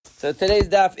So today's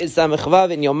daf is Samech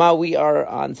Vav in Yoma. We are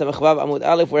on Samech Vav Amud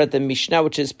Aleph. We're at the Mishnah,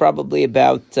 which is probably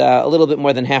about a little bit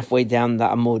more than halfway down the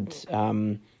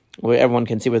Amud, where everyone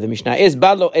can see where the Mishnah is.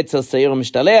 Balo etzel seir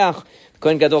mishtaleach. The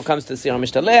Kohen Gadol comes to seir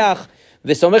mishtaleach.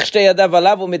 V'somech shtei yadav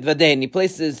alav u'mitvadein. He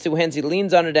places his two hands, he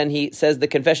leans on it, and he says the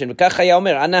confession. V'kach haya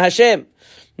omer, Ana Hashem.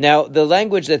 Now, the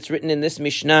language that's written in this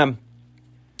Mishnah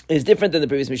is different than the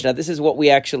previous Mishnah. This is what we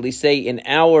actually say in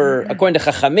our, according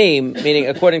to Chachamim, meaning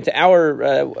according to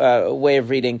our way of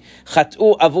reading,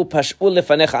 Chat'u avu pash'u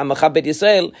lefanecha amacha bet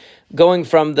Yisrael, going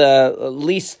from the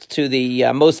least to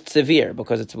the most severe,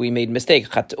 because we made mistake.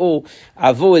 Chat'u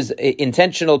avu is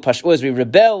intentional, pash'u is we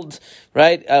rebelled,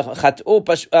 right? Chat'u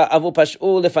avu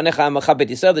pash'u lefanecha amacha bet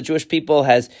Yisrael, the Jewish people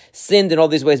has sinned in all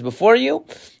these ways before you.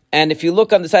 And if you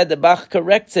look on the side, the Bach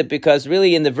corrects it, because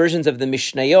really in the versions of the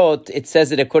Mishnayot, it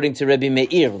says it according to Rebbe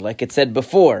Meir, like it said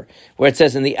before, where it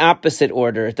says in the opposite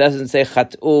order. It doesn't say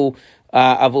Chat'u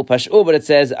Avu Pash'u, but it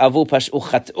says Avu Pash'u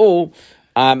Chat'u.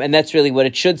 And that's really what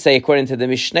it should say according to the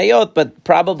Mishnayot, but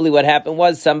probably what happened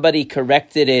was somebody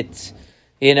corrected it,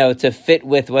 to fit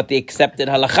with what the accepted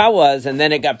halacha was, and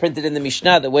then it got printed in the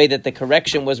Mishnah the way that the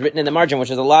correction was written in the margin,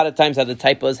 which is a lot of times how the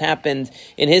typos happened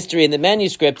in history in the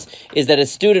manuscripts, is that a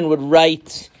student would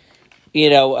write,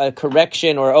 a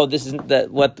correction, or, this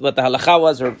isn't what the halacha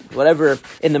was, or whatever,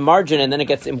 in the margin, and then it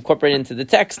gets incorporated into the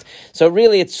text. So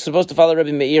really, it's supposed to follow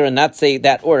Rabbi Meir and not say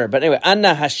that order. But anyway,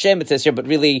 Anna Hashem, it says here, but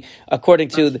really, according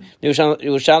to the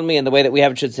Yerushalmi and the way that we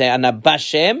have it, should say Anna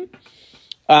Bashem.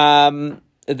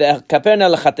 The kaperna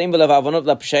lechatim v'le'avonot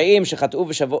l'pshayim shechat'u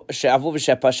v'she'avu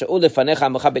v'she'pasha'u lefanecha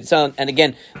amacha bet Yisrael. And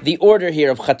again, the order here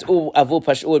of chat'u, avu,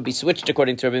 pasha'u would be switched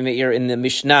according to Rabbi Meir in the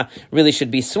Mishnah. Really should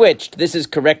be switched. This is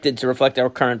corrected to reflect our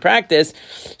current practice.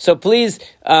 So please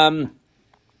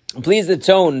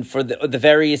atone for the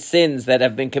various sins that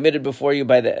have been committed before you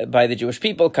by the Jewish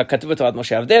people. It has the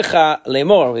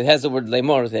word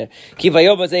lemor there.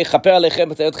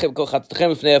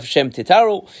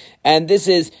 And this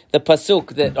is the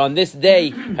pasuk that on this day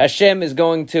Hashem is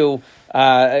going to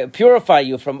purify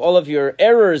you from all of your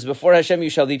errors. Before Hashem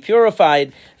you shall be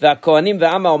purified. You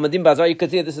could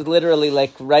see this is literally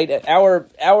like right at our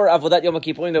Avodat Yom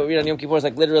Kippurim that we read on Yom Kippur is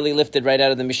like literally lifted right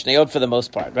out of the Mishnayot for the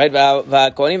most part, right?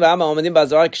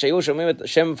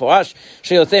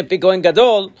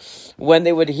 When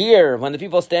they would hear, when the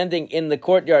people standing in the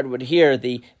courtyard would hear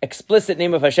the explicit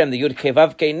name of Hashem, the Yud Kei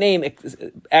Vav Kei name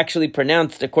actually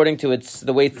pronounced according to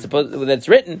the way it's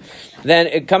written,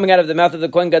 then coming out of the mouth of the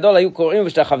Kohen Gadol,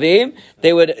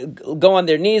 they would go on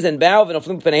their knees and bow and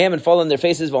fall on their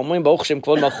faces. This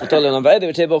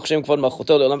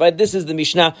is the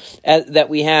Mishnah that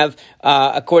we have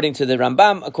according to the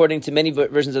Rambam, according to many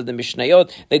versions of the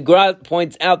Mishnayot. The Gra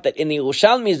points out that in the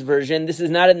Yerushalmi's version, this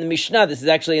is not in the Mishnah, this is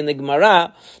actually in the Gemara,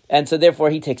 and so therefore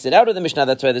he takes it out of the Mishnah.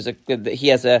 That's why he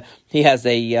has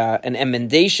an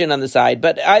emendation on the side.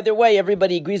 But either way,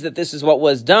 everybody agrees that this is what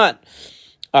was done.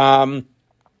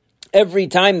 Every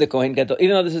time the Kohen Gadol,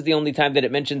 even though this is the only time that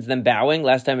it mentions them bowing,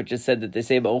 last time it just said that they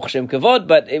say Ba'uch Shem Kavod,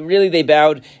 but really they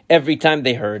bowed every time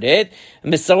they heard it.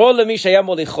 Then he would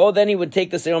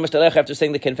take the Seir Mishtalech after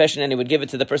saying the confession, and he would give it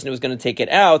to the person who was going to take it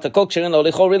out.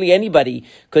 Really anybody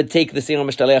could take the Seir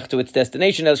Mishtalech to its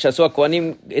destination. It says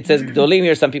Gdolim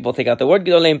here, some people take out the word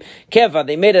Gdolim. Keva,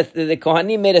 the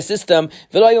Kohanim made a system.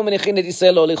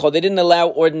 They didn't allow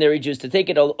ordinary Jews to take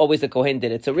it, always the Kohen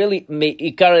did it. So really,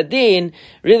 Ikaradin,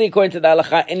 really according to the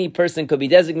halacha, any person could be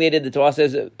designated. The Torah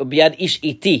says biad ish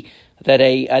iti, that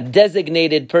a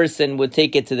designated person would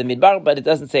take it to the midbar, but it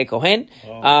doesn't say Kohen.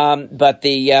 But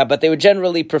they would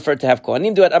generally prefer to have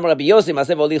Kohanim do it. Amar Rabbi Yossi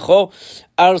Masev Olicho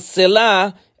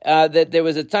Arsela. That there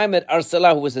was a time that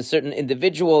Arsela, who was a certain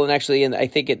individual, and actually, I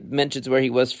think it mentions where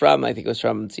he was from. I think it was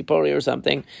from Tzipori or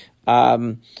something.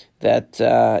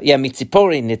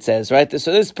 Mitziporin, it says, right?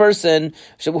 So this person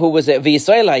who was a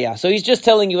V'Yisrael, so he's just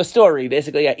telling you a story,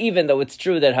 basically, even though it's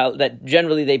true that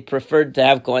generally they preferred to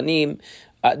have Kohanim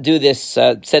do this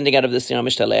sending out of the Seir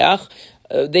Mishtaleach.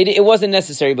 It wasn't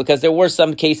necessary because there were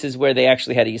some cases where they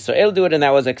actually had Yisrael do it, and that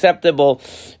was acceptable.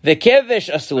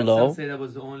 V'kevesh asulo. Some say that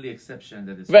was the only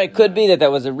exception. Right, could be that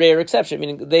was a rare exception.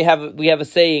 Meaning we have a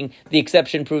saying, the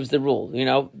exception proves the rule.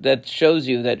 That shows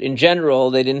you that in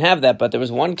general they didn't have that, but there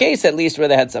was one case at least where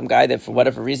they had some guy that for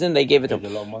whatever reason they gave it to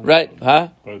him. Right? Huh?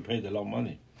 Probably paid a lot of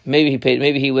money. Maybe he paid.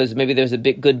 Maybe there was a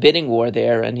good bidding war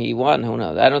there, and he won. Who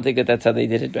knows? I don't think that's how they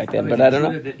did it back then. But I don't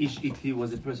know. That Ish Iti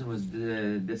was a person who was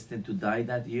destined to die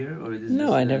that year, or is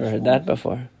no? I never heard that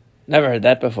before.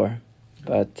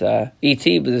 But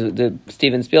E.T. was the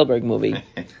Steven Spielberg movie.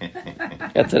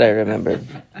 That's what I remembered.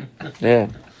 Yeah.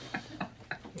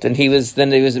 Then he was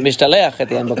mishtaleach at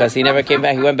the end because he never came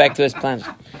back. He went back to his planet.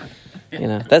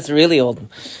 That's really old.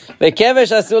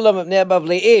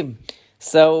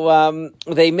 So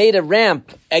they made a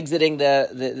ramp exiting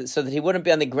so that he wouldn't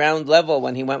be on the ground level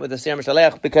when he went with the Siyam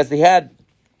Mishtaleach, because he had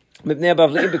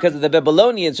because of the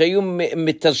Babylonians,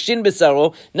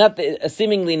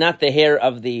 seemingly not the hair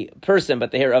of the person, but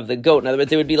the hair of the goat. In other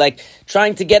words, they would be like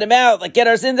trying to get him out, like get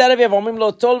our sins out of here.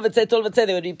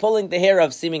 They would be pulling the hair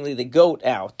of seemingly the goat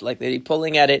out, like they'd be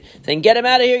pulling at it, saying, "Get him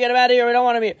out of here! Get him out of here! We don't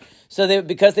want him here." So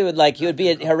because he would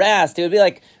be harassed, he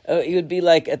would be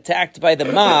like attacked by the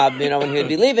mob, when he would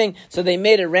be leaving. So they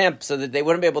made a ramp so that they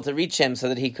wouldn't be able to reach him, so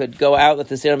that he could go out with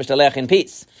the Siyam Mishtaleach in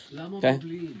peace. Okay.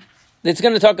 It's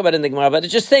going to talk about it in the Gemara, but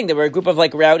it's just saying there were a group of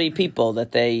like rowdy people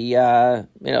that the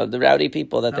rowdy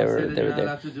people that they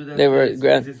were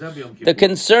the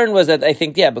concern was that I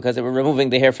think, because they were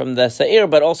removing the hair from the Sa'ir,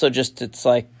 but also just it's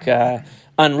like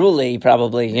unruly,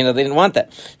 probably. They didn't want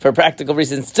that for practical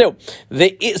reasons too. So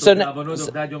they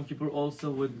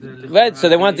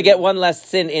wanted to get one last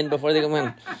sin in before they go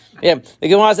in. Yeah, the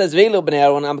Gemara says, in the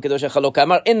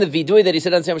vidui that he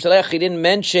said on Siyam Mishtaleach, he didn't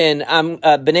mention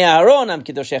Bnei Aaron Am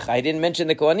Kiddoshecha. He didn't mention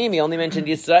the Kohanim. He only mentioned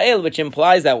Yisrael, which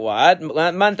implies that what?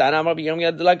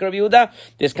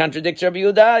 This contradicts Rabbi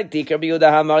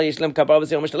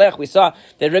Yehuda. We saw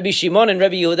that Rabbi Shimon and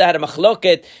Rabbi Yehuda had a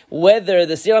machloket whether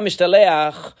the Siyam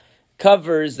Mishtaleach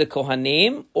covers the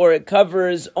Kohanim, or it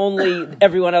covers only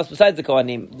everyone else besides the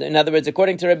Kohanim. In other words,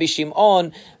 according to Rabbi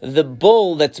Shimon, the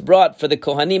bull that's brought for the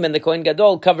Kohanim and the Kohen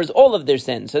Gadol covers all of their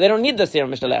sins. So they don't need the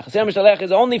Siyam Mishtaleach. Siyam Mishtaleach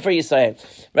is only for Yisrael.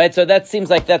 Right? So that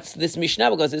seems like that's this Mishnah,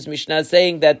 because this Mishnah is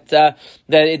saying that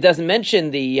it doesn't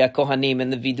mention the Kohanim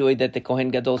and the Vidui that the Kohen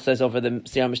Gadol says over the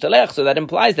Siyam Mishtaleach. So that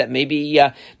implies that maybe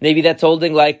that's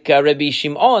holding like Rabbi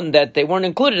Shimon, that they weren't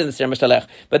included in the Siyam Mishtaleach.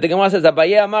 But the Gemara says,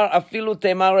 Abaye Amar Afilu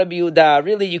Temar Rabbi Yehuda.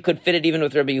 Really, you could fit it even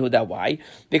with Rabbi Yehuda. Why?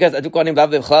 Because you're not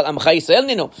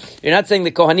saying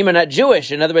the Kohanim are not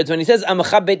Jewish. In other words, when he says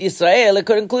Amcha Bet Yisrael, it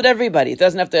could include everybody. It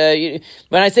doesn't have to.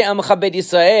 When I say Amcha Bet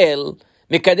Yisrael,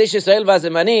 Mikadesh Yisrael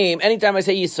v'Azemanim, anytime I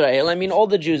say Yisrael, I mean all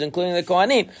the Jews, including the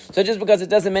Kohanim. So just because it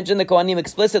doesn't mention the Kohanim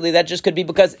explicitly, that just could be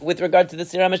because with regard to the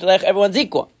Siyam Mishtaleach, everyone's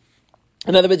equal.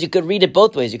 In other words, you could read it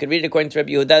both ways. You could read it according to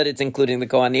Rabbi Yehuda that it's including the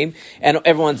Kohanim and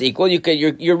everyone's equal.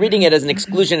 You're reading it as an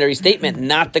exclusionary statement,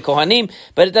 not the Kohanim,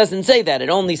 but it doesn't say that. It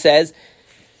only says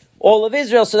all of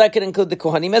Israel, so that could include the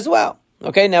Kohanim as well.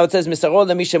 Okay, now it says Misarol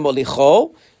Lamisha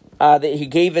Molicho, that he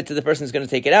gave it to the person who's going to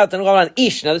take it out. Then on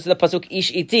Ish. Now this is the pasuk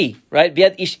Ish Iti, right?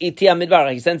 Biad Ish Iti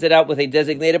Amidbar. He sends it out with a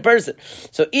designated person.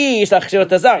 So Ish Lachshir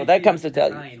Tazar. That comes to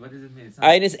tell you. What does it mean?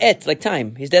 Ayin is et, like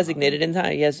time. He's designated in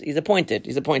time. He's appointed.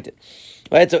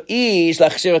 Right, so Ish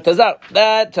Lachshir Tazar.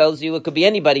 That tells you it could be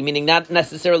anybody, meaning not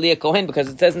necessarily a Kohen, because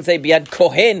it doesn't say Biad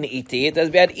Kohen Iti, it says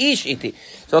Biad Ish Iti.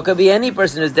 So it could be any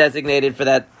person who's designated for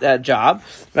that job,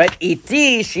 right?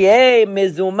 Iti Shiei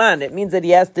Mizuman. It means that he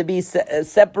has to be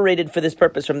separated for this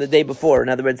purpose from the day before. In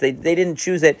other words, they didn't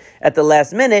choose it at the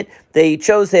last minute. They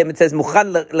chose him. It says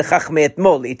Muchan lechach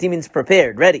me'etmol. Iti means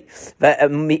prepared, ready.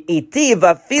 Iti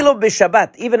vafilo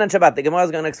b'Shabbat. Even on Shabbat. The Gemara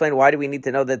is going to explain why do we need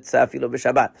to know that afilo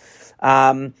b'Shabbat.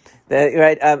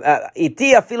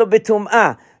 Iti afilo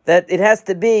b'tum'ah. That it has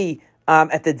to be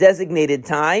at the designated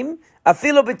time.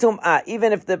 Afilo b'tum'ah.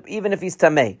 Even if he's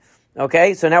tamei.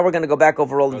 Okay, so now we're going to go back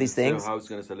over all of these things. How it's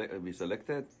going to be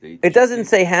selected? It doesn't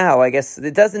say how. I guess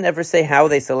it doesn't ever say how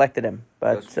they selected him.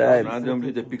 But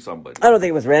randomly they pick somebody. I don't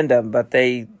think it was random, but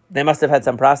they must have had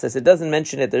some process. It doesn't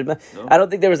mention it. No? I don't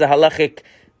think there was a halachic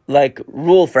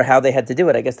rule for how they had to do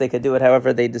it. I guess they could do it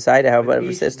however they decided,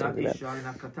 however system.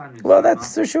 Well,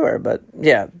 that's for sure. But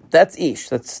yeah, that's ish.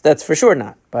 That's for sure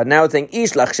not. But now it's saying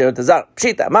ish lachshir tazar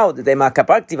pshita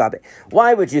ma'od.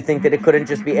 Why would you think that it couldn't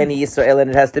just be any Yisrael and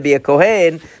it has to be a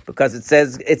Kohen? Because it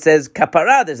says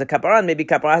kapara. There's a kapara. Maybe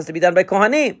kapara has to be done by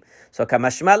Kohanim. So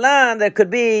kamashmalan, there could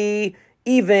be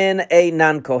even a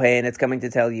non-Kohen, it's coming to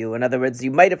tell you. In other words,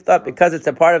 you might have thought because it's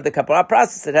a part of the kapara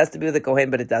process, it has to be with the Kohen,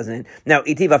 but it doesn't. Now,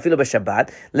 iti vafilu b'Shabbat.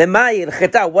 Lemay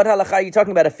l'cheta. What halacha are you talking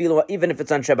about? Afilu, even if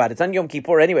it's on Shabbat, it's on Yom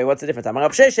Kippur anyway. What's the difference? Amar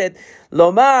Rav Sheshet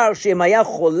lomar she'maya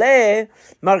choleh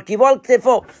markivo al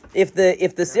ktefo. If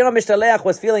the Siyam Mishtaleach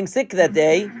was feeling sick that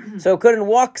day, so it couldn't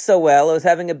walk so well, it was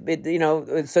having a bit,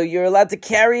 so you're allowed to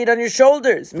carry it on your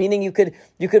shoulders. Meaning you could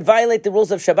violate the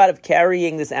rules of Shabbat of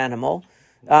carrying this animal.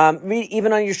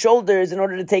 Even on your shoulders in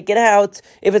order to take it out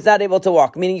if it's not able to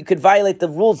walk, meaning you could violate the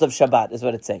rules of Shabbat is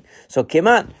what it's saying. So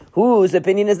Kiman, whose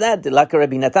opinion is that? Like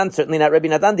Rabbi Natan, certainly not Rabbi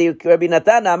Natan. Rabbi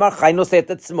Natan Amar Chai Noset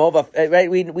Atzmo. Right,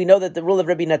 we know that the rule of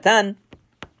Rabbi Natan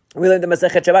We learned in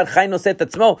Masechet Shabbat, Chai Noset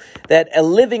Atzmo, that a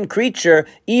living creature,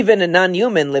 even a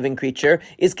non-human living creature,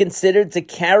 is considered to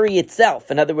carry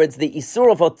itself. In other words, the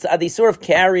Isur of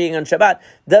carrying on Shabbat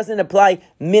doesn't apply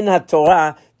min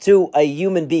HaTorah to a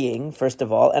human being, first of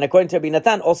all, and according to Rabbi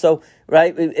Natan, also,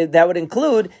 right, that would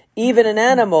include even an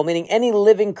animal, meaning any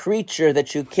living creature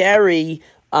that you carry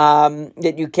on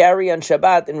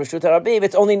Shabbat in Reshut HaRabim,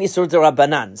 it's only Nisur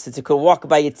D'Rabbanan. Since it could walk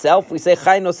by itself, we say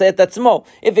Chai Noseh Tatzmo.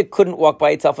 If it couldn't walk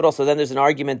by itself at all, so then there's an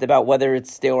argument about whether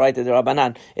it's Deoraita or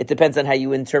D'Rabbanan. It depends on how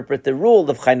you interpret the rule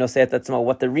of Chai Noseh Tatzmo,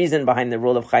 what the reason behind the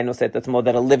rule of Chai Noseh Tatzmo,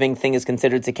 that a living thing is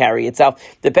considered to carry itself.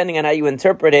 Depending on how you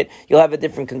interpret it, you'll have a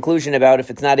different conclusion about if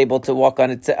it's not able to walk on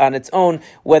its own,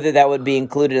 whether that would be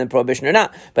included in the prohibition or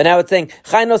not. But now it's saying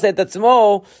Chai Noseh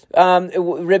Tatzmo,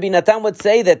 Rabbi Natan would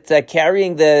say that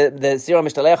carrying the Sira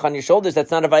Mishtaleach on your shoulders,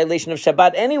 that's not a violation of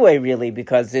Shabbat anyway, really,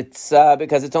 because it's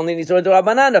only Nisur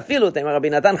D'Rabbanan. Afilu Teimar Rabbi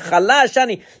Natan Chala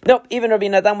Shani. No, even Rabbi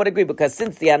Natan would agree, because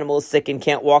since the animal is sick and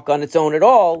can't walk on its own at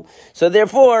all, so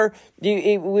therefore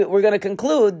we're going to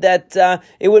conclude that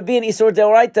it would be an Isur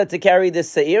Deoraita to carry the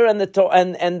Seir, and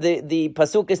the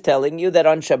pasuk is telling you that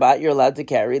on Shabbat you're allowed to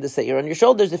carry the Seir on your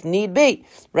shoulders if need be,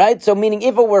 right? So meaning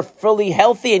if it were fully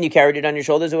healthy and you carried it on your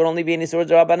shoulders, it would only be an Isur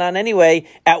D'Rabbanan anyway,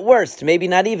 at worst, maybe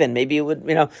not even. Maybe it would,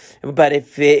 but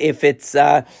if it's,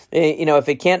 if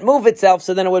it can't move itself,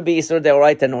 so then it would be Yisur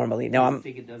Deoraita normally. Now, I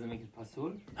think it doesn't make it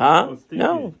pasul? Huh?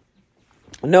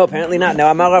 No, apparently not. Now,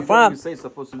 Amar Rafam. You say it's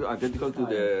supposed to be identical to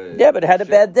the... Yeah, but it had a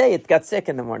bad day. It got sick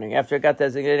in the morning. After it got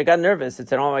designated, it got nervous. It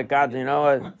said, oh my God,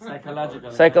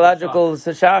 psychological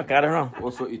shock. I don't know.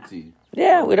 Also itchy.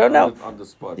 Yeah, we don't know. On the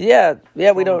spot. Yeah,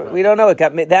 we don't know. It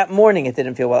got that morning. It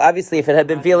didn't feel well. Obviously, if it had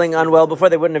been feeling unwell before,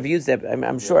 they wouldn't have used it.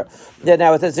 I'm sure. Yeah.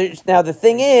 Now the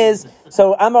thing is,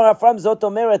 so Amar Afram Zot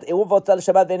Omeret Eruv Otzal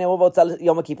Shabbat ve'Eruv Otzal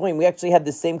Yom Kippurim. We actually had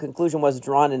the same conclusion was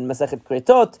drawn in Masechet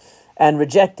Kretot and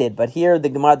rejected. But here the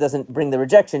Gemara doesn't bring the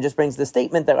rejection; just brings the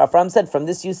statement that Afram said. From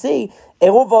this, you see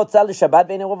Eruv Otzal Shabbat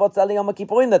ve'Eruv Otzal Yom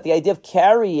Kippurim. That the idea of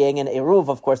carrying an eruv,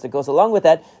 of course, that goes along with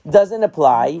that, doesn't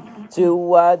apply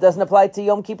to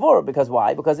Yom Kippur. Because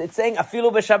why? Because it's saying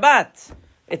afilu b'Shabbat.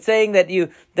 It's saying that the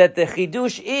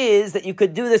chidush is that you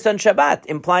could do this on Shabbat,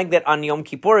 implying that on Yom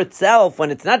Kippur itself, when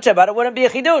it's not Shabbat, it wouldn't be a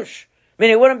chidush. I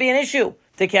mean, it wouldn't be an issue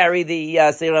to carry the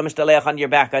Seira Mishtaleach on your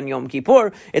back on Yom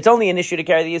Kippur. It's only an issue to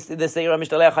carry the Seira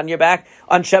Mishtaleach on your back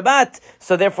on Shabbat.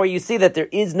 So therefore, you see that there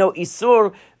is no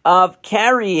isur of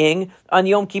carrying on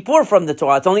Yom Kippur from the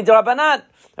Torah. It's only D'Rabbanan.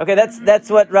 Okay, that's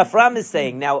what Rafram is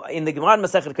saying. Now, in the Gemara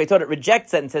Masechet Kretot, it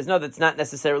rejects it and says, no, that's not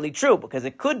necessarily true, because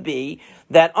it could be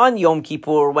that on Yom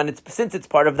Kippur, since it's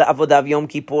part of the Avodah of Yom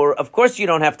Kippur, of course you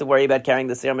don't have to worry about carrying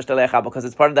the Seir Mishtalecha, because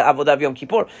it's part of the Avodah of Yom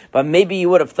Kippur. But maybe you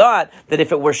would have thought that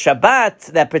if it were Shabbat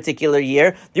that particular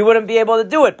year, you wouldn't be able to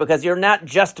do it, because you're not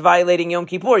just violating Yom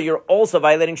Kippur, you're also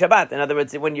violating Shabbat. In other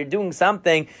words, when you're doing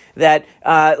something that,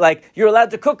 like, you're allowed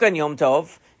to cook on Yom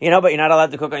Tov, but you're not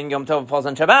allowed to cook on Yom Tov, it falls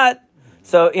on Shabbat.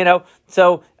 So, in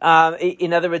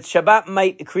other words, Shabbat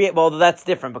might create, well, that's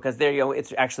different because there,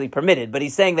 it's actually permitted. But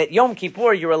he's saying that Yom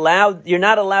Kippur, you're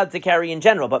not allowed to carry in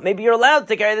general, but maybe you're allowed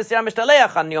to carry the Seira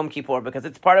Mishtaleach on Yom Kippur because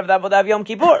it's part of the Avodah of Yom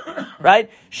Kippur, right?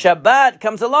 Shabbat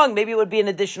comes along, maybe it would be an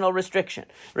additional restriction.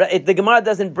 Right? The Gemara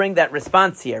doesn't bring that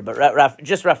response here, but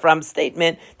just Rafram's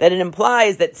statement that it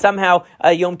implies that somehow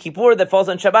a Yom Kippur that falls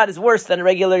on Shabbat is worse than a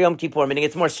regular Yom Kippur, meaning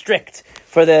it's more strict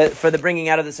for the bringing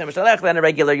out of the Seira Mishtaleach than a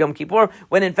regular Yom Kippur,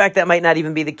 when in fact that might not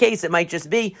even be the case. It might just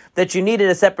be that you needed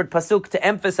a separate pasuk to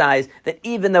emphasize that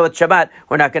even though it's Shabbat,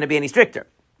 we're not going to be any stricter.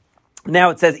 Now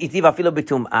it says, Itiv afilu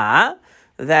b'tum'ah,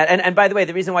 that, and by the way,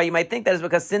 the reason why you might think that is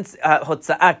because since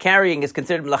hotza'ah, carrying, is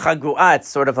considered melacha gru'ah, it's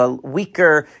sort of a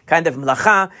weaker kind of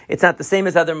melacha. It's not the same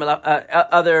as other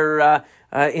melachot,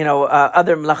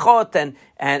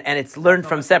 and it's learned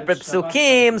from separate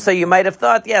psukim. So you might have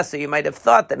thought,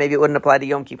 that maybe it wouldn't apply to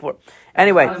Yom Kippur.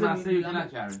 Anyway.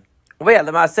 Well, yeah,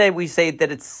 L'maaseh, we say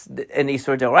that it's an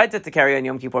Isur D'Oraita to carry on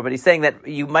Yom Kippur, but he's saying that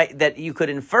you could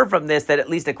infer from this that at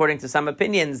least according to some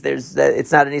opinions,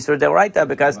 it's not an Isur D'Oraita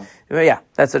because,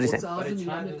 that's what he's saying.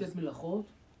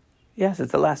 Yes,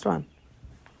 it's the last one.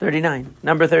 39,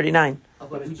 number 39.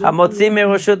 Hamotzim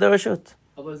meroshut dereshut.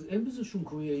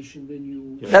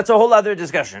 That's a whole other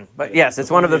discussion, but yes,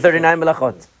 it's one of the 39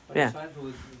 melachot.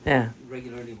 Yeah.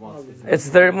 Regularly walks. It's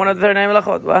one of the 39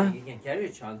 melachot. What? You can carry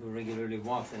a child who regularly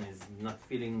walks and is not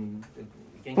feeling.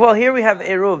 Well, here we have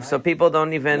eruv, so people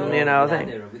don't even, think.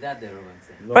 Without the eruv.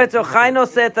 Right, so Chai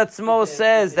Noseh Tatzmo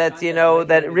says that,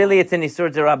 that really it's an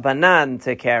Isur D'Rabbanan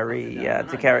to carry,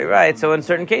 right? So in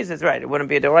certain cases, right, it wouldn't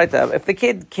be a D'Oraita. If the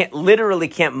kid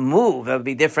can't move, that would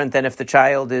be different than if the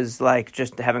child is like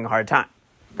just having a hard time.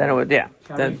 Then it would, yeah.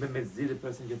 Carrying the metzil, the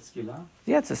person gets skila.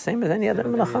 Yeah, it's the same as any other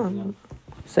melacha.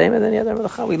 Same as any other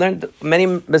melacha. We learned many,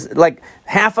 like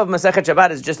half of Masechet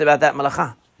Shabbat is just about that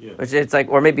melacha. Yeah. Which it's like,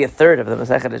 or maybe a third of the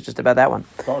Masechet is just about that one.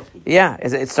 Yeah,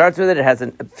 it starts with it. It has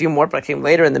a few more pakim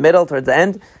later in the middle, towards the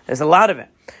end. There's a lot of it.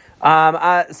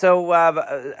 What's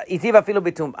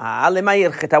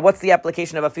the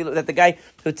application of afilu that the guy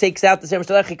who takes out the serum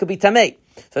shtalech, he could be tamei?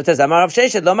 So it says, Amar Rav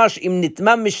Sheshet, lo marsh im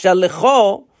nitma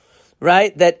mishalecho.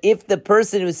 Right, that if the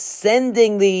person who's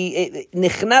sending the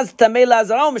nichnaz tamei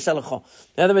la'azara mishalecho.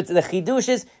 In other words, the chidush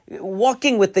is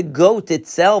walking with the goat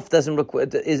itself doesn't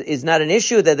is not an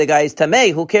issue that the guy is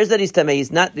tamei. Who cares that he's tamei?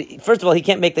 He's not. First of all, he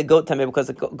can't make the goat tamei because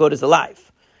the goat is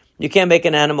alive. You can't make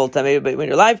an animal tamei when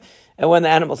you're alive and when the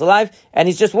animal's alive, and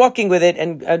he's just walking with it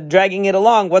and dragging it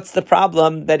along. What's the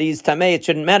problem that he's tamei? It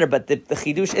shouldn't matter. But the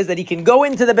chidush is that he can go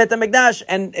into the Beit HaMikdash,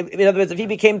 and in other words, if he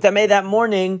became tamei that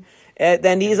morning,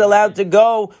 then he's allowed to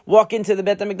go walk into the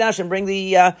Beit HaMikdash and bring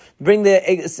the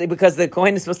because the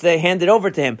Kohen is supposed to hand it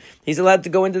over to him. He's allowed to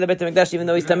go into the Beit HaMikdash even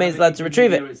though he's tamei. He's allowed to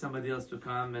retrieve it. Somebody else to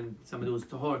come and somebody who's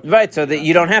tahor. Right, so that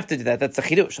you don't have to do that. That's the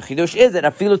chidush. The chidush is that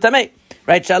afilu tamei.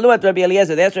 Right, shalu at Rabbi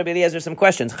Eliezer. They asked Rabbi Eliezer some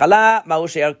questions. Chala ma'u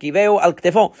she'arkiveu al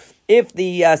ktefo. If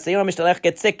the seir mishtalech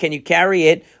gets sick, can you carry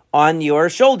it on your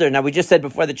shoulder? Now, we just said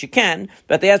before that you can,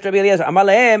 but they asked Rabbi Eliezer, Amar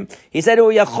lehem, he said,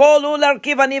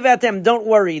 don't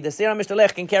worry, the Seir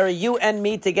HaMishtalech can carry you and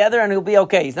me together and he'll be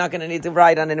okay. He's not going to need to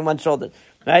ride on anyone's shoulder.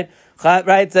 Right?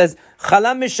 Right? It says,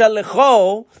 Chalam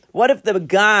Mishalecho, what if the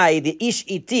guy, the Ish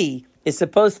Iti, is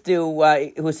supposed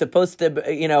to, who's supposed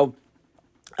to,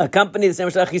 accompany the Seir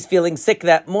HaMishtalech, he's feeling sick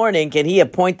that morning, can he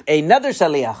appoint another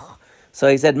Shaliach? So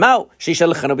he said, Ma'u,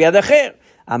 Shishalchanu biyad acher.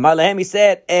 Amar lahem, he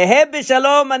said, Eheb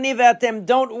b'shalom ani ve'atem,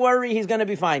 don't worry, he's going to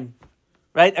be fine.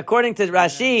 Right? According to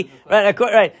Rashi,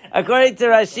 according to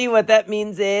Rashi, what that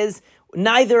means is,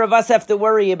 neither of us have to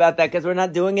worry about that because we're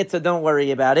not doing it, so don't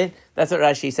worry about it. That's what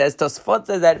Rashi says. Tosfot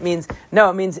says that means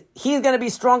he's going to be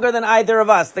stronger than either of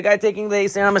us. The guy taking the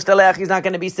Seir HaMishtalech, he's not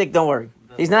going to be sick, don't worry.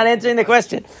 He's not answering the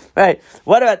question. Right.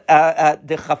 What about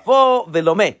the chafo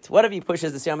velomet? What if he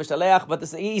pushes the Seir HaMishtalech, but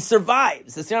he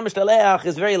survives? The Seir HaMishtalech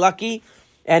is very lucky,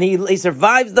 and he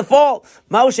survives the fall.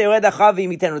 Does he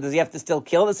have to still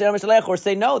kill the Seir HaMishtalech or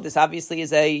say no? This obviously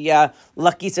is a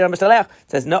lucky Seir HaMishtalech.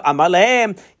 It says no. Amar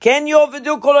lehem ken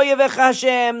yovedu kol oyevech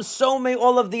Hashem. So may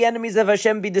all of the enemies of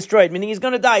Hashem be destroyed. Meaning he's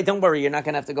going to die. Don't worry, you're not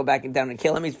going to have to go back down and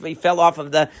kill him. He fell off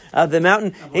of the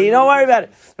mountain. Don't worry about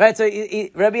it. Right. So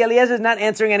Rabbi Eliezer is not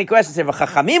answering any questions here.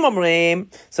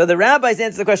 So the rabbis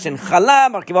answer the question. If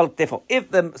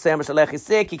the Seir HaMishtalech is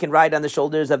sick, he can ride on the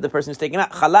shoulders of the person who's taking him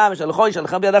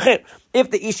out. If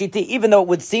the Ish Iti, even though it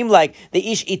would seem like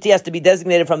the Ish Iti has to be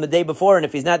designated from the day before, and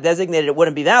if he's not designated, it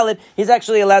wouldn't be valid, he's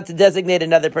actually allowed to designate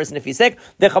another person if he's sick.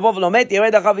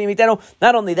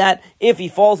 Not only that, if he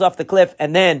falls off the cliff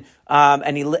and then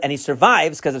and he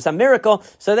survives because of some miracle,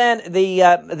 so then the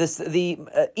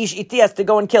Ish Iti has to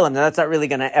go and kill him. Now that's not really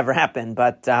going to ever happen,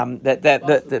 but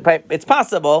it's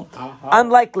possible,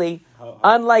 unlikely,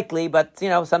 but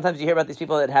sometimes you hear about these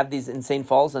people that have these insane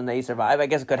falls and they survive. I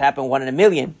guess it could happen 1 in a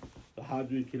million. How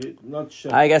do we kill it? Not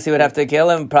sure. I guess he would have to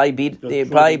kill him, probably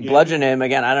bludgeon him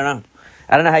again. I don't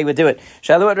know how he would do it.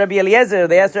 Shalu at Rabbi Eliezer.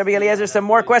 They asked Rabbi Eliezer some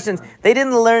more questions. They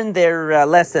didn't learn their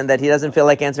lesson that he doesn't feel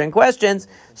like answering questions,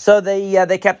 so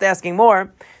they kept asking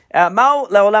more. Ma'u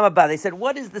la'olam haba. They said,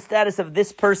 what is the status of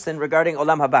this person regarding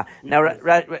olam haba? Now,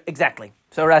 exactly.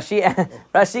 So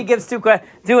Rashi gives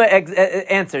two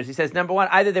answers. He says, number one,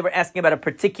 either they were asking about a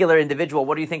particular individual.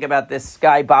 What do you think about this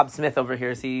guy, Bob Smith over here?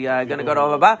 Is he going to go to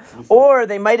Olam Haba? Or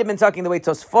they might have been talking the way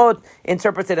Tosfot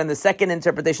interpreted, and the second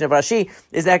interpretation of Rashi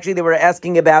is actually they were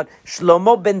asking about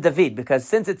Shlomo ben David, because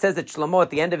since it says that Shlomo at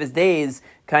the end of his days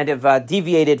kind of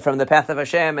deviated from the path of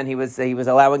Hashem, and he was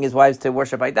allowing his wives to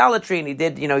worship idolatry, and he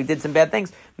did some bad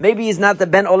things. Maybe he's not the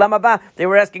Ben Olam Haba. They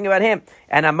were asking about him.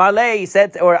 And Amar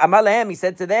Lehem, he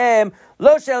said to them,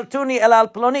 Lo sheltuni el al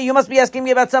ploni, you must be asking me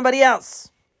about somebody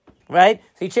else. Right?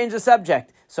 So he changed the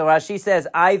subject. So Rashi says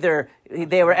either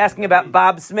they were asking about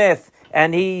Bob Smith,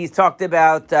 and he talked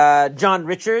about John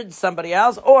Richards, somebody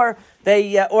else, or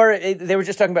they were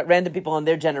just talking about random people in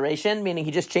their generation, meaning he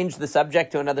just changed the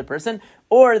subject to another person,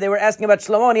 or they were asking about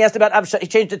Shlomo, and he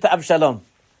changed it to Avshalom.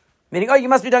 Meaning, you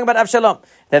must be talking about Avshalom.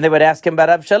 Then they would ask him about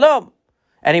Avshalom,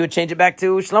 and he would change it back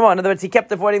to Shlomo. In other words, he kept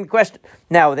avoiding the question.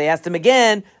 Now, they asked him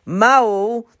again,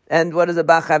 Ma'u, and what does the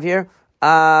Bach have here?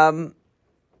 Mahu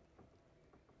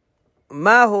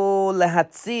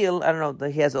lehatzil. I don't know.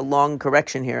 He has a long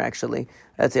correction here, actually.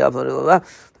 That's the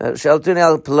Shaltuni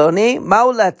al ploni.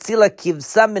 Mahu lehatzil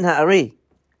kivsa min ha'ari.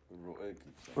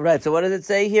 Right, so what does it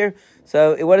say here?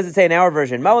 So what does it say in our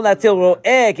version?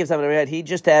 He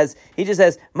just says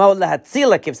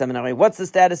what's the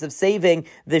status of saving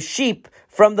the sheep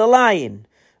from the lion?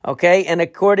 Okay, and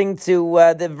according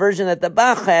to the version that the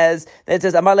Bach has, it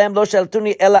says that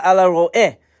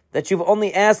you've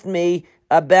only asked me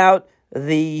about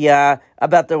the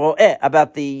ro'eh,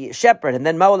 about the shepherd, and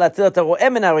then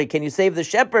can you save the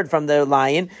shepherd from the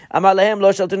lion?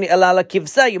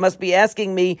 You must be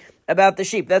asking me about the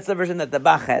sheep. That's the version that the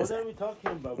Bach has. What are we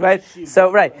talking about? Right.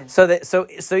 So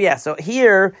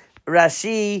here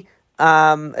Rashi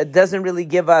doesn't really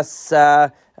give us.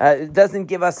 Doesn't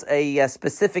give us a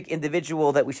specific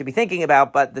individual that we should be thinking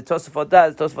about, but the Tosafot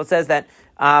does. Tosafot says that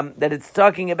it's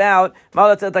talking about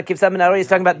is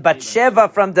talking about Bathsheba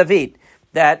from David.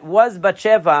 That was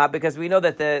Bathsheba, because we know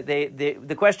that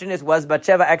the question is, was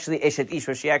Bathsheba actually Eshet Ish?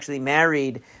 Was she actually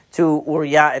married to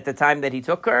Uriah at the time that he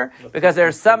took her? Because there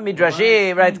are some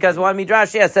midrashi, right? Because one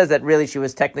midrash says that really she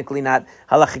was technically not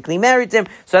halachically married to him.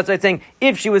 So that's why it's saying,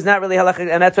 if she was not really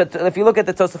halachically, and that's what, if you look at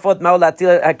the Tosafot,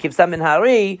 Ma'ulatil Kivsa min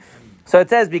Hari, so it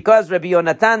says, because Rabbi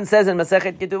Yonatan says in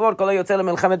Masechet Ketuvot, Kol Yotzei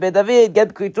Melchamet Beit David,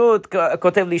 Get Kritut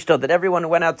Kotev Lishto, that everyone who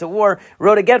went out to war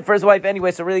wrote a get for his wife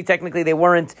anyway. So really, technically, they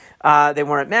weren't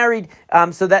married.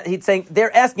 So that he's saying,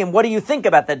 they're asking him, what do you think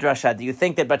about that drasha? Do you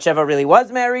think that Bathsheba really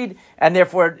was married, and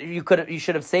therefore you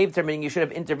should have saved her, meaning you should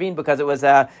have intervened because it was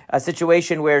a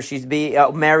situation where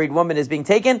a married woman is being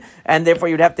taken, and therefore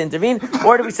you'd have to intervene?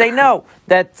 Or do we say no,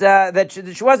 that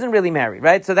she wasn't really married,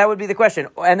 right? So that would be the question.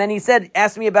 And then he said,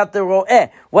 ask me about the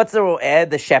ro'eh. What's the ro'eh?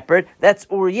 The shepherd. That's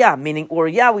Uriah, meaning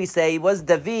Uriah, we say, was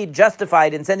David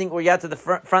justified in sending Uriah to the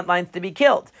front lines to be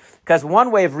killed? Because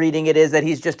one way of reading it is that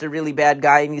he's just a really bad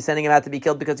guy and he's sending him out to be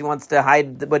killed because he wants to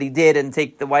hide what he did and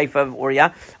take the wife of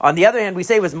Uriah. On the other hand, we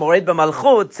say it was Mored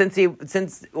b'malchut,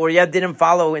 since Uriah didn't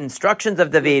follow instructions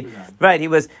of David. Right, he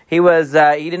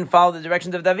didn't follow the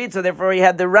directions of David, so therefore he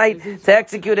had the right to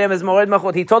execute him as Mored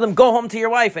b'malchut. He told him, go home to your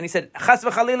wife, and he said, Chas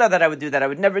v'chalila, that I would do that. I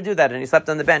would never do that. And he slept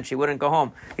on the bench. He wouldn't go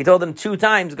home. He told him 2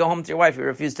 times, go home to your wife. He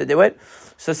refused to do it.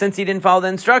 So since he didn't follow the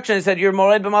instruction, he said, you're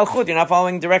Mored b'malchut. You're not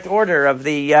following direct order of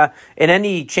the, in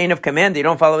any chain of command, you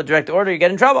don't follow a direct order, you get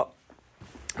in trouble.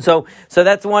 So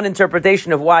that's one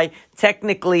interpretation of why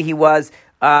technically he was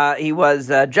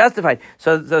justified.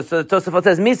 So Tosafot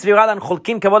says,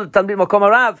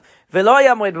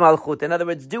 in other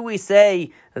words, do we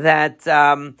say that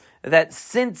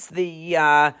since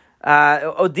the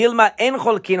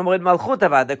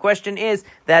the question is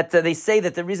that they say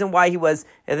that the reason why he was,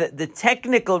 the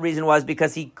technical reason was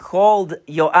because he called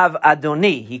Yoav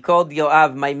Adoni. He called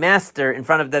Yoav my master in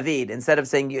front of David, instead of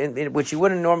saying, which you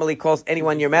wouldn't normally call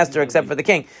anyone your master except for the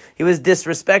king. He was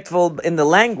disrespectful in the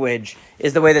language,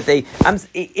 is the way that they,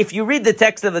 if you read the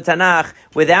text of the Tanakh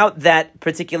without that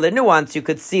particular nuance, you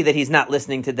could see that he's not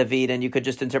listening to David, and you could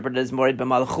just interpret it as Mored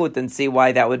b'malchut and see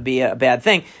why that would be a bad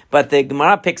thing. But the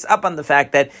Gemara picks up on the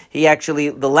fact that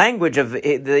the language of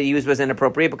the used was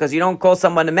inappropriate, because you don't call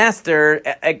someone a master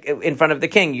in front of the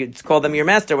king. You call them your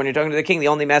master when you're talking to the king. The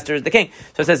only master is the king.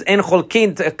 So it says, En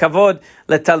cholkin kavod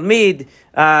letalmid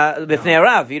b'fnei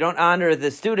Rav. You don't honor the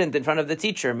student in front of the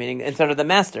teacher, meaning in front of the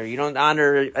master. You don't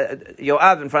honor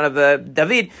Yoav in front of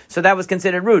David. So that was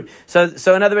considered rude. So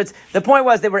in other words, the point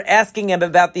was they were asking him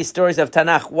about these stories of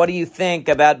Tanakh. What do you think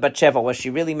about Bathsheba? Was she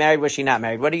really married? Was she not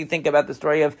married? What do you think about the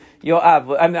story of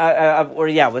Yoav? Of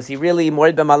Uriah? Was he really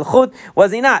Mored b'malchut?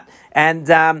 Was he not? And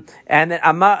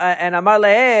Amar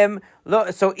lehem.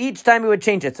 So each time he would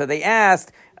change it. So they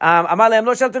asked, right,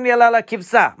 so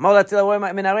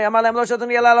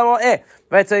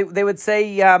they would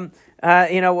say,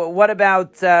 what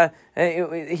about,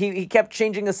 he kept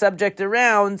changing the subject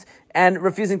around and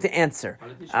refusing to answer.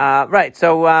 Right,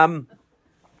 so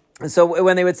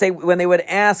when they would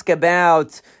ask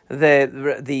about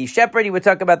the shepherd, he would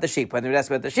talk about the sheep. When they would ask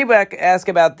about the sheep, he would ask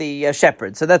about the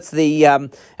shepherd. So that's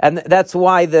and that's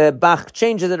why the Bach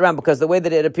changes it around, because the way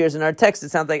that it appears in our text, it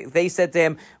sounds like they said to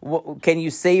him, "Can you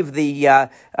save the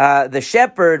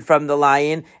shepherd from the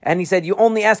lion?" And he said, "You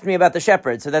only asked me about the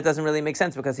shepherd." So that doesn't really make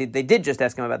sense, because they did just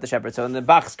ask him about the shepherd. So in the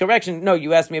Bach's correction, no,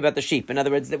 you asked me about the sheep. In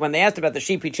other words, when they asked about the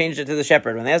sheep, he changed it to the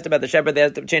shepherd. When they asked about the shepherd, they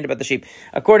changed it about the sheep.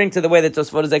 According to the way that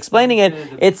Tosfot is explaining it,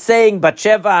 it's saying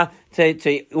Bathsheba to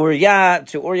Uriah,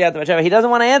 to Bathsheba. He doesn't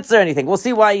want to answer anything. We'll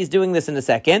see why he's doing this in a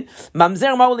second.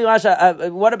 Mamzer,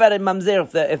 what about a mamzer?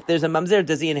 If there's a mamzer,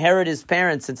 does he inherit his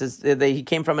parents since he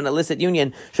came from an illicit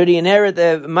union? Should he inherit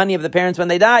the money of the parents when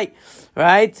they die?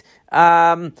 Right?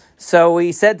 So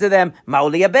he said to them,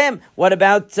 Mauli abem. What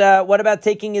about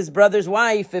taking his brother's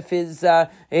wife? If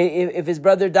his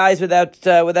brother dies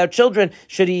without children,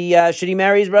 should he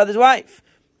marry his brother's wife?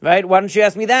 Right? Why don't you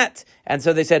ask me that? And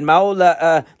so they said, Ma'o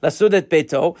lasudet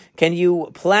beto. Can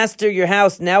you plaster your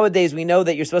house? Nowadays, we know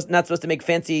that you're not supposed to make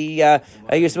fancy.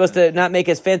 You're supposed to not make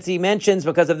as fancy mansions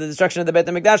because of the destruction of the Beit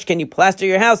HaMikdash. Can you plaster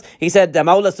your house? He said,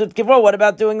 Ma'o lasud kivro. What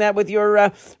about doing that with your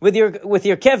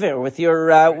kever,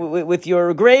 with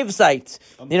your grave site?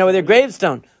 With your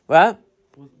gravestone. What?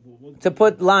 To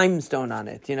put limestone on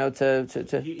it, to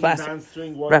plaster.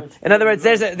 Right. In other words,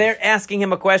 they're asking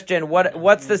him a question.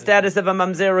 What's the status of a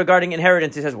mamzer regarding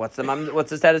inheritance? He says, what's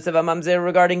the status of a mamzer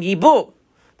regarding yibu?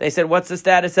 They said, what's the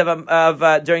status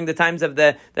of during the times of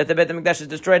that the Beit HaMikdash is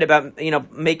destroyed about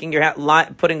making your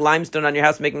putting limestone on your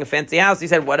house, making a fancy house? He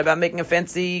said, what about making a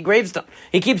fancy gravestone?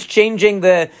 He keeps changing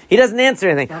he doesn't answer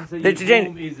anything.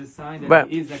 Is a sign that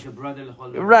he is like a brother.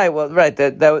 Right. Well, right.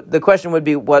 The question would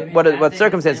be what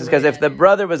circumstances? Because if the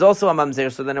brother was also a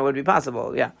mamzer, so then it would be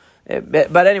possible. Yeah.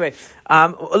 But anyway,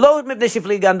 not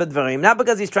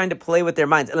because he's trying to play with their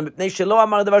minds. The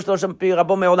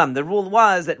rule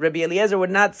was that Rabbi Eliezer would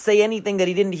not say anything that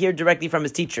he didn't hear directly from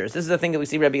his teachers. This is the thing that we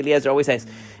see Rabbi Eliezer always says.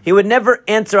 He would never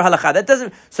answer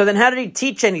halakha. So then how did he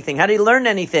teach anything? How did he learn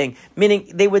anything?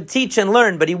 Meaning they would teach and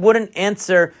learn, but he wouldn't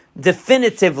answer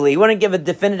definitively. He wouldn't give a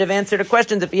definitive answer to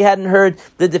questions if he hadn't heard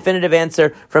the definitive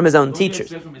answer from his own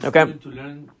teachers. Okay. To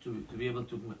learn to be able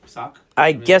to psak?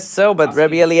 I guess so, but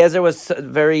Rabbi Eliezer was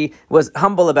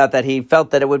humble about that. He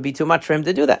felt that it would be too much for him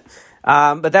to do that.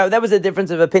 But that was a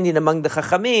difference of opinion among the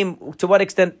Chachamim. To what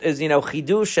extent is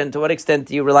chidush, and to what extent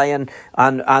do you rely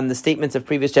on the statements of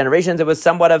previous generations? It was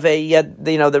somewhat of a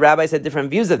the rabbis had different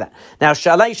views of that. Now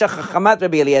Shalai Chachamat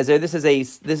Rabbi Eliezer. This is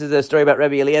a story about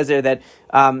Rabbi Eliezer that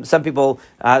some people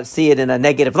see it in a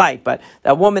negative light. But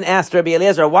a woman asked Rabbi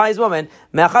Eliezer, a wise woman,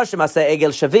 there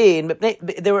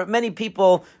were many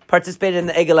people participated in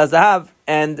the Egel HaZahav,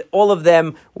 and all of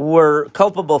them were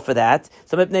culpable for that.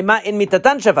 So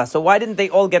why didn't they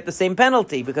all get the same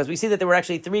penalty? Because we see that there were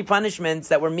actually 3 punishments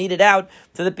that were meted out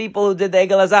to the people who did the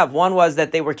Egel HaZahav. One was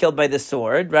that they were killed by the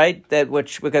sword, right?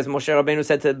 Because Moshe Rabbeinu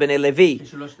said to Bnei Levi,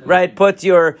 right? Put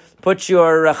your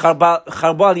charbal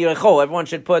yirecho. Everyone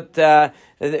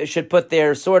should put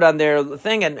their sword on their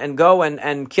thing and go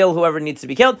and kill whoever needs to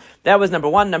be killed. That was number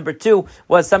 1. Number 2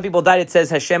 was some people died. It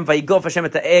says Hashem vayigof Hashem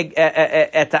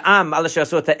et ha'am ala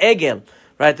she'asu et ha'egel.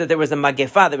 Right, that there was a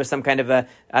magefa, there was some kind of a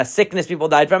sickness people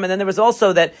died from, and then there was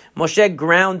also that Moshe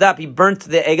ground up, he burnt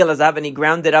the egel hazav and he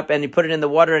ground it up and he put it in the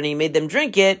water and he made them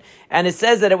drink it, and it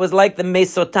says that it was like the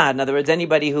mesotah. In other words,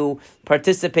 anybody who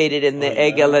participated in the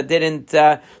egel that didn't,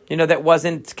 that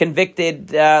wasn't convicted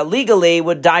legally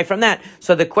would die from that.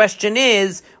 So the question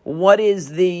is, what is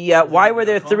why were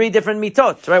there 3 different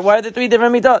mitot, right? Why are there 3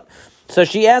 different mitot? So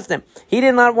she asked him. He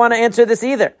did not want to answer this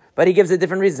either. But he gives a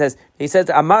different reason. He says,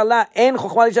 the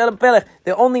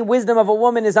only wisdom of a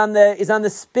woman is on the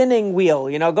spinning wheel.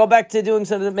 Go back to doing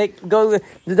something. Don't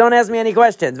ask me any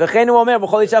questions. Any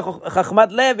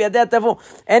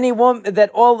woman that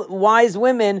all wise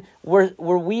women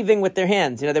were weaving with their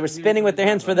hands. They were spinning with their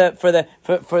hands for the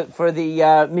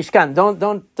Mishkan.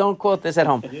 Don't quote this at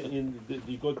home.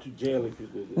 You go to jail if you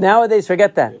do this. Nowadays,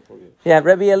 forget that. Yeah,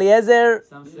 Rabbi Eliezer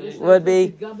would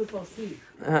be.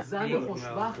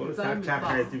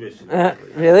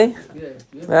 Really?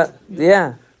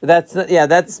 Yeah. That's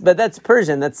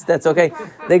Persian. That's okay.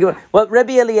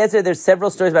 Rabbi Eliezer. There's several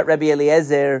stories about Rabbi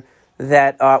Eliezer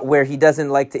that where he doesn't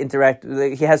like to interact.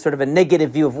 He has sort of a negative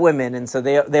view of women, and so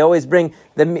they always bring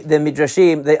the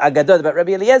midrashim, the agadot about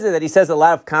Rabbi Eliezer, that he says a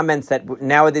lot of comments that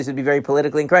nowadays would be very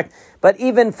politically incorrect. But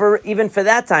even for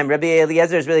that time, Rabbi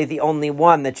Eliezer is really the only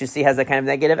one that you see has a kind of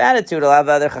negative attitude. A lot of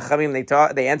other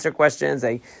chachamim, they answer questions.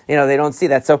 They don't see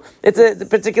that. So it's a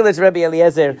particular to Rabbi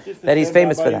Eliezer that he's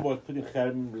famous for that.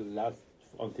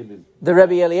 The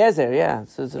Rabbi Eliezer, yeah.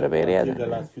 So it's Rabbi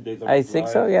Eliezer. I think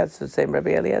so, yeah. It's the same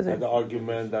Rabbi Eliezer. The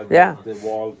argument that the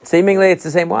wall. Seemingly it's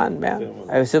the same one, yeah.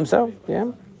 I assume so,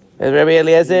 yeah. Rabbi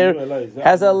Eliezer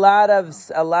has a lot of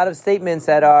statements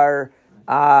that are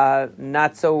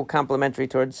not so complimentary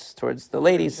towards the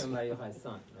ladies.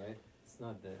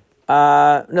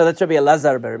 No, that's Rabbi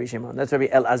Elazar by Rabbi Shimon. That's Rabbi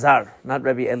Elazar, not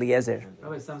Rabbi Eliezer.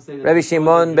 Rabbi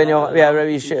Shimon ben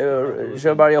Rabbi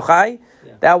Shimon Bar Yochai.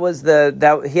 That was he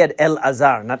had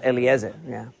Elazar, not Eliezer.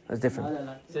 Yeah, that's different.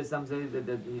 Some say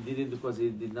that he did it because he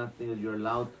did not think that you're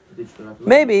allowed to teach Torah.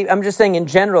 Maybe I'm just saying in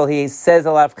general he says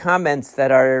a lot of comments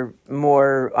that are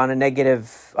more on the negative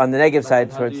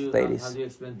side towards ladies. How do you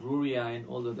explain Bruria and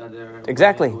all of that?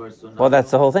 Exactly. Well,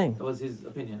 that's the whole thing. That was his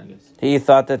opinion, I guess. He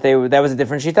thought that that was a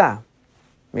different shita.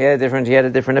 He had a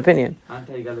different opinion.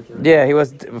 Yeah, he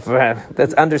was.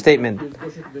 That's understatement.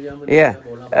 Yeah,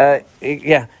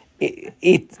 yeah.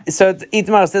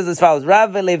 Itmar says as follows: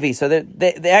 Rav Levi. So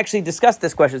they actually discussed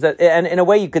this question, and in a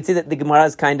way, you could see that the Gemara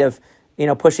is kind of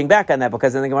pushing back on that,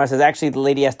 because then the Gemara says actually the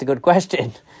lady asked a good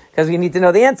question because we need to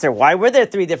know the answer. Why were there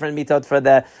 3 different mitot for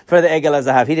the Egel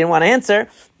HaZahav? He didn't want to answer,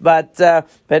 but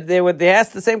they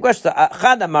asked the same question.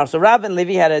 So Rav and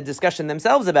Levi had a discussion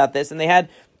themselves about this, and they had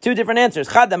 2 different answers.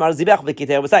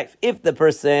 If the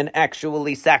person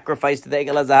actually sacrificed the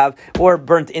Egel HaZahav or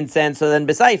burnt incense, so then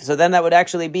B'Saif, so then that would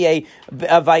actually be a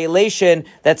violation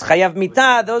that's Chayav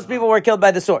Mitah. Those people were killed by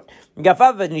the sword.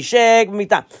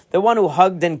 The one who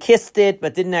hugged and kissed it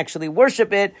but didn't actually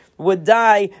worship it would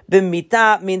die.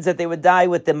 B'mitah means that they would die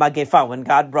with the Magefa. When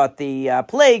God brought the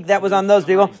plague, that was on those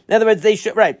people. In other words, they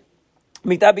should, right.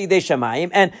 And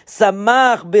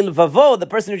samach bilvavo, the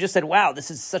person who just said, wow, this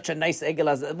is such a nice Egel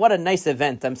HaZahav, what a nice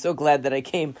event. I'm so glad that I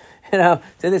came, to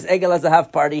this Egel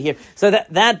HaZahav party here. So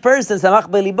that person, samach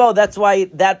bilibo, that's why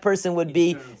that person would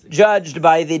be judged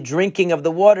by the drinking of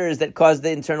the waters that caused the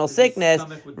internal sickness.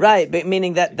 Right, but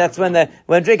meaning that's when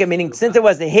drinking, meaning since it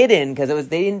was hidden, because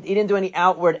he didn't do any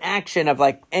outward action of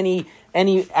like any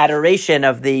adoration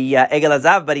of the Egel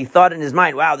HaZahav, but he thought in his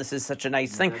mind, wow, this is such a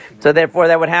nice thing. So therefore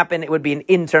that would happen, it would be an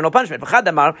internal punishment.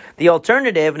 The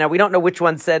alternative, now we don't know which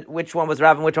one was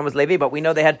Rav and which one was Levi, but we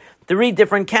know they had 3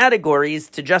 different categories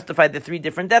to justify the 3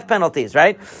 different death penalties,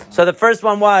 right? So the first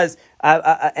one was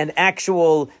an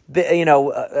actual,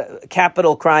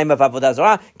 capital crime of Avodah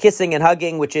Zarah, kissing and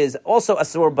hugging, which is also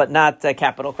asur but not a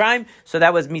capital crime. So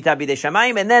that was mitah bidei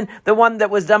shamayim. And then the one that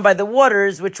was done by the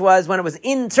waters, which was when it was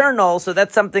internal, so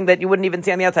that's something that you wouldn't even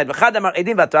see on the outside.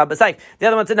 The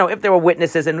other one said, no, if there were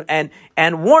witnesses and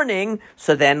warning,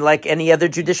 so then like any other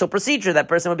judicial procedure, that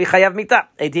person would be chayav mitah.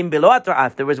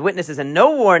 If there was witnesses and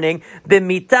no warning,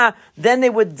 b'mitah, then they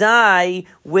would die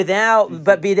without,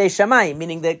 but bidei shamayim,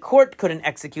 meaning the court couldn't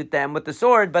execute them with the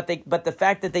sword, but the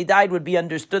fact that they died would be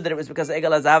understood that it was because of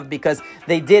Egel HaZahav, because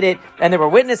they did it and there were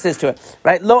witnesses to it,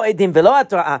 right? Lo edim velo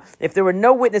atorah. If there were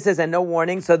no witnesses and no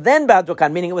warning, so then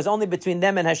ba'adokan, meaning it was only between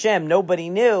them and Hashem, nobody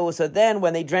knew. So then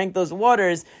when they drank those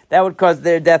waters, that would cause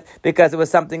their death because it was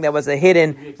something that was a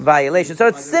hidden violation. So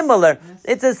it's similar.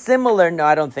 No,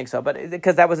 I don't think so, but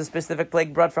because that was a specific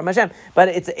plague brought from Hashem. But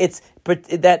it's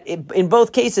that in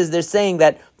both cases they're saying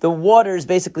that the waters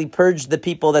basically purged the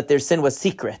people that their sin was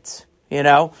secret,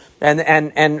 and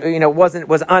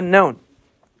was unknown.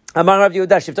 Amar Rav Yehuda,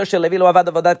 Shivto shel Levi lo avad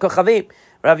avodat kochavim.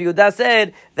 Rav Yehuda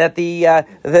said that the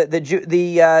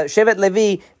Shevet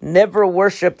Levi never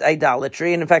worshipped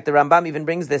idolatry, and in fact, the Rambam even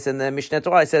brings this in the Mishneh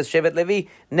Torah. It says Shevet Levi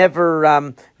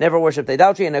never worshipped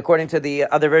idolatry, and according to the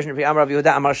other version of Amar Rav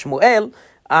Yehuda, Amar Shmuel,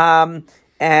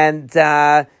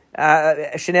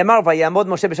 Shneimar vayamod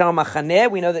Moshe b'sham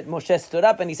machaneh. We know that Moshe stood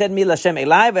up and he said, "Mi Lashem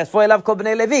Elai v'asfo elav kol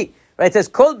bnei Levi." Right? It says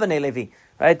kol bnei Levi.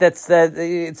 Right? That's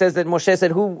it says that Moshe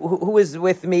said, "Who is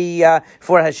with me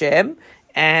for Hashem?"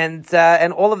 And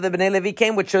all of the Bnei Levi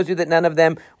came, which shows you that none of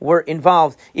them were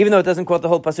involved. Even though it doesn't quote the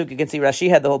whole pasuk, you can see Rashi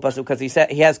had the whole pasuk because he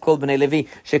has called Bnei Levi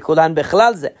shekulan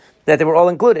bechlal zeh, that they were all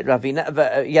included.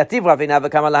 Yativ Ravina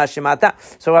v'kama lahashimata.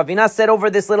 So Ravina said over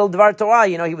this little Dvar Torah,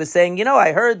 he was saying,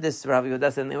 I heard this Rav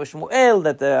Yehuda and Shmuel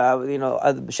that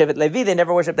Shevet Levi, they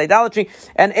never worshipped idolatry.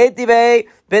 And Etivei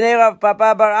Bnei Rav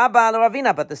Papa Bar Abba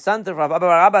Ravina, but the sons of Rav Papa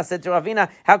Bar Abba said to Ravina,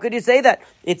 how could you say that?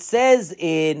 It says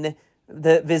in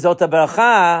the Vizot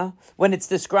HaBeracha, when it's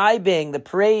describing the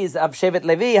praise of Shevet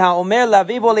Levi, HaOmer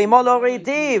Laviv Olimo Lo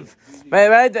Reitiv.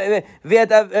 Right?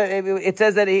 It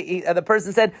says that the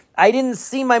person said, I didn't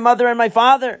see my mother and my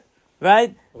father.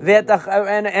 Right? Ve'etachav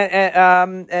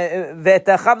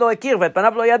lo ekir,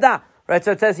 ve'etpanav lo yada. Right,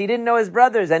 so it says he didn't know his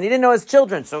brothers and he didn't know his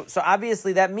children. So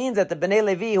obviously that means that the Bnei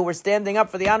Levi who were standing up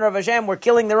for the honor of Hashem were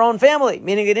killing their own family,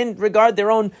 meaning they didn't regard their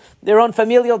own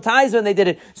familial ties when they did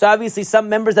it. So obviously some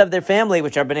members of their family,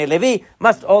 which are Bnei Levi,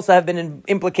 must also have been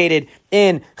implicated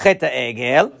in Chet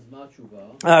HaEgel.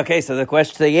 Okay, so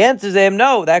the answer is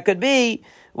no, that could be.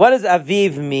 What does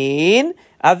Aviv mean?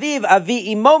 Aviv,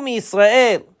 Avi imo mi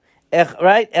Yisrael.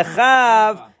 Right?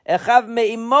 Echav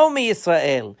me imo mi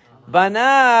Yisrael.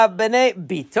 Bana b'nei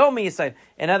bito mi Yisrael.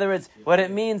 In other words, what it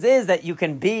means is that you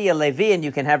can be a Levi and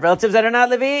you can have relatives that are not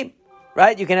Levi,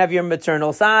 right? You can have your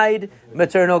maternal side,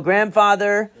 maternal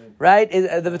grandfather, right?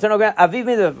 The maternal Aviv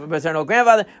means the maternal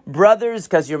grandfather, brothers,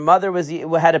 because your mother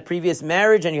had a previous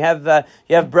marriage, and you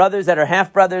have brothers that are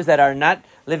half brothers that are not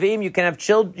Leviim, you can have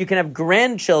you can have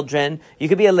grandchildren. You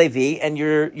could be a Levi, and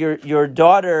your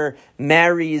daughter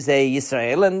marries a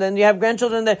Yisrael, and then you have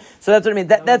grandchildren there. So that's what I mean.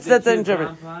 That's the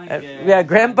interpretation.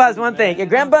 Grandpa is one thing.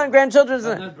 Grandpa and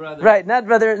grandchildren, right? Not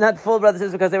brother, not full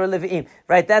brothers, because they were Leviim,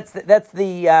 right? That's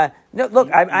the. No,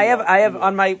 look, I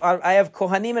have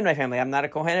Kohanim in my family. I'm not a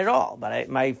Kohen at all, but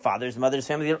my father's mother's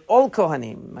family, they're all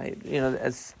Kohanim.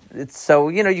 It's so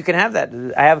you can have that.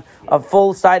 I have a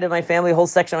full side of my family, a whole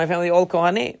section of my family, all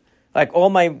Kohanim. Like all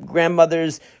my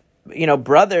grandmother's,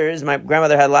 brothers. My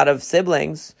grandmother had a lot of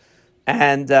siblings,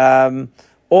 and my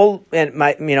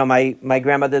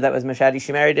grandmother that was Mashadi,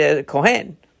 she married a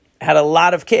Kohen, had a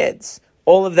lot of kids.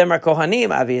 All of them are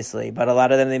Kohanim, obviously, but a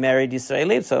lot of them they married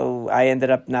Yisraelim. So I ended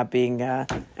up not being a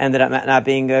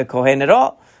Kohen at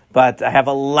all. But I have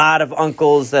a lot of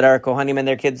uncles that are Kohanim, and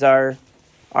their kids are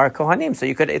Kohanim. So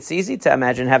it's easy to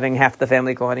imagine having half the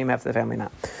family Kohanim, half the family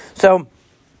not. So,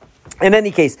 in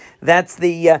any case, that's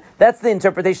the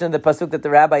interpretation of the pasuk that the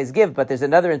rabbis give. But there's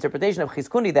another interpretation of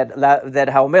Chizkuni that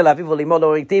Haomer Laviv Limo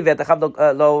Lo Riktiv V'Etachav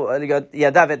Lo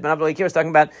Yadav Et Banav Lo Yikir is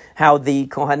talking about how the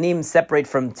Kohanim separate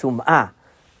from Tum'ah.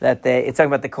 That it's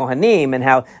talking about the Kohanim and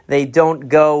how they don't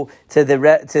go to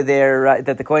that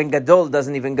the Kohen Gadol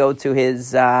doesn't even go to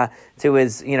his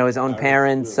his own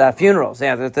parents' funerals.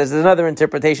 Yeah, there's another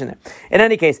interpretation there. In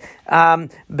any case, they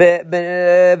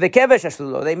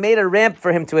made a ramp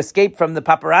for him to escape from the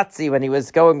paparazzi when he was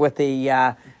going with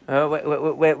the.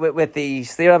 With the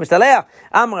Shlira Mishtalech,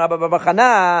 Amra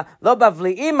Babachana Lo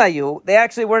Bavliim Hayu. They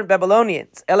actually weren't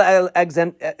Babylonians.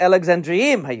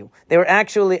 Alexandriim Hayu. They were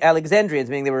actually Alexandrians,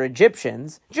 meaning they were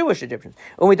Egyptians, Jewish Egyptians.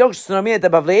 When we don't Shnomiyat the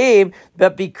Bavliim,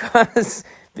 but because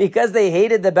they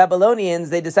hated the Babylonians,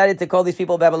 they decided to call these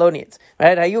people Babylonians.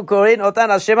 Right? Hayu Korin Otan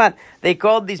Al Sheman. They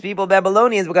called these people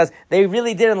Babylonians because they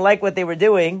really didn't like what they were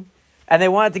doing, and they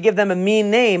wanted to give them a mean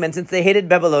name. And since they hated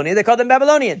Babylonia, they called them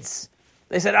Babylonians.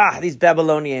 They said, these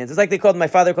Babylonians. It's like my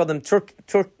father called them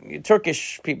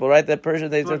Turkish people, right? The Persian,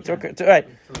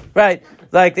 right.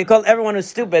 Like they call everyone who's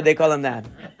stupid, they call him that,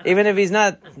 even if he's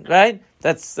not, right?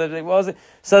 It's not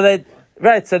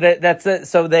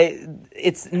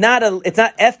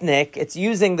ethnic. It's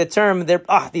using the term.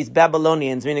 These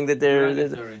Babylonians, meaning that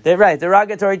they're right,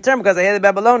 derogatory term because they hate the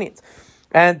Babylonians.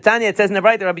 And Tanya, it says in the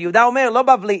Braita, Rabbi Yehuda Omer, Lo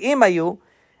Bavliim Hayu,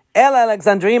 El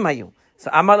Alexandriim Hayu. So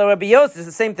Amar Rabbi Yossi is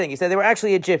the same thing. He said they were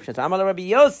actually Egyptians. So Amar Rabbi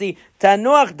Yossi,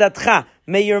 Tanuach datcha,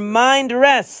 may your mind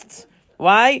rest.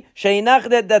 Why? Sheinach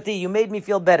dati, you made me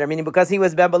feel better. Meaning because he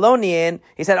was Babylonian,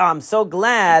 he said, I'm so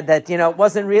glad that, it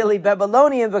wasn't really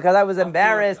Babylonian because I was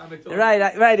embarrassed.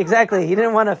 Right, exactly. He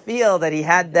didn't want to feel that he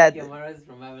had that.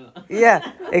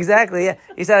 Yeah, exactly. Yeah.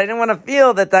 He said, I didn't want to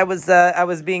feel that I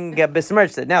was being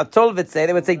besmirched. Now, Tolvit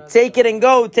they would say, take it and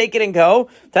go.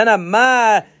 Tana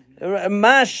ma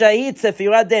shahid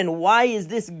sefiraden. Why is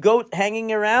this goat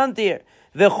hanging around here?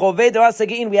 We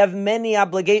have many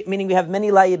meaning we have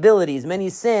many liabilities, many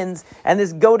sins, and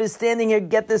this goat is standing here.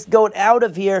 Get this goat out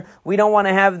of here. We don't want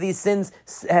to have these sins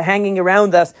hanging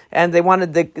around us, and they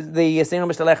wanted the Shlira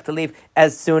Mishtalech to leave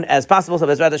as soon as possible. So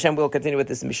Bezrat Hashem, we'll continue with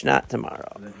this Mishnah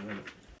tomorrow.